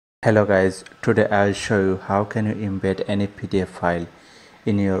Hello guys, today I'll show you how can you embed any PDF file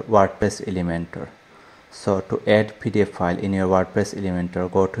in your WordPress Elementor. So to add PDF file in your WordPress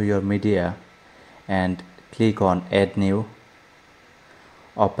Elementor, go to your media and click on add new,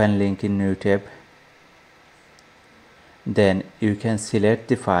 open link in new tab. Then you can select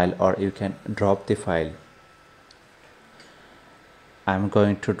the file or you can drop the file. I'm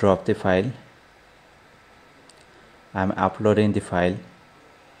going to drop the file. I'm uploading the file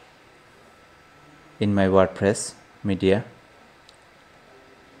in my WordPress media.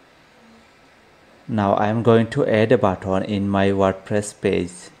 Now I am going to add a button in my WordPress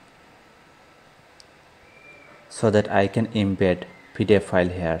page so that I can embed PDF file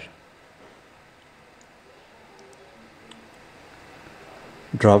here.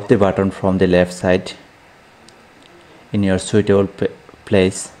 Drop the button from the left side in your suitable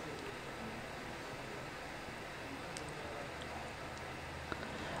place.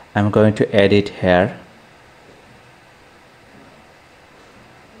 I'm going to add it here.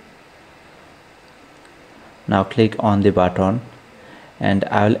 Now click on the button and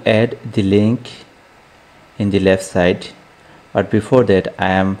I will add the link in the left side, but before that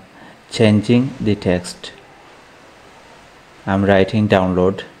I am changing the text. I'm writing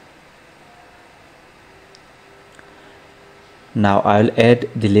download. Now I will add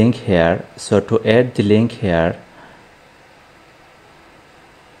the link here. So to add the link here,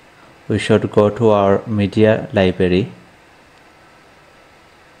 we should go to our media library.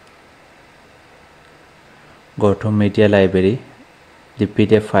 Go to media library, the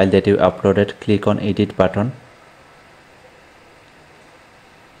PDF file that you uploaded, click on edit button.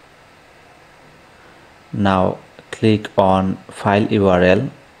 Now click on file URL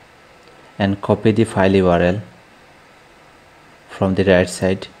and copy the file URL from the right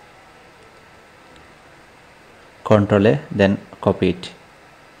side. Ctrl A, then copy it.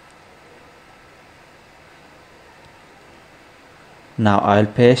 Now I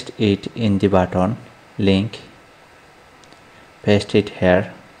will paste it in the button link. Paste it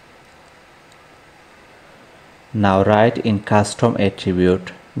here. Now write in custom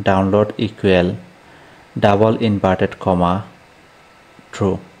attribute download equal double inverted comma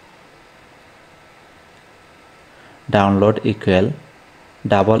true. Download equal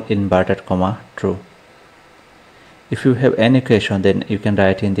double inverted comma true. If you have any question, then you can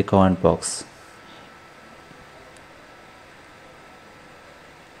write in the comment box.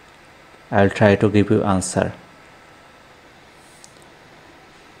 I'll try to give you answer.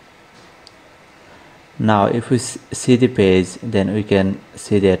 Now if we see the page, then we can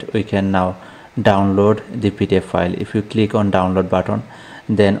see that we can now download the PDF file. If you click on download button,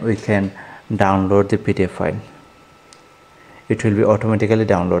 then we can download the PDF file. It will be automatically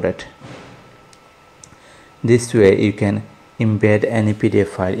downloaded. This way you can embed any PDF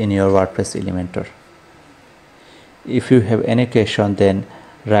file in your WordPress Elementor. If you have any question, then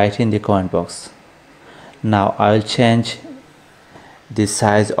write in the comment box. Now I will change the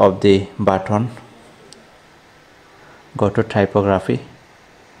size of the button. Go to typography.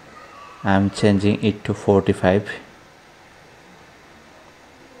 I am changing it to 45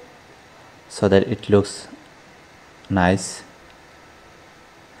 so that it looks nice.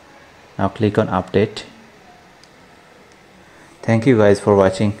 Now click on update. Thank you guys for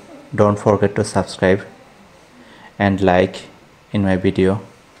watching. Don't forget to subscribe and like in my video.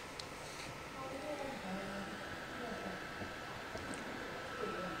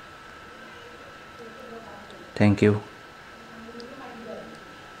 Thank you.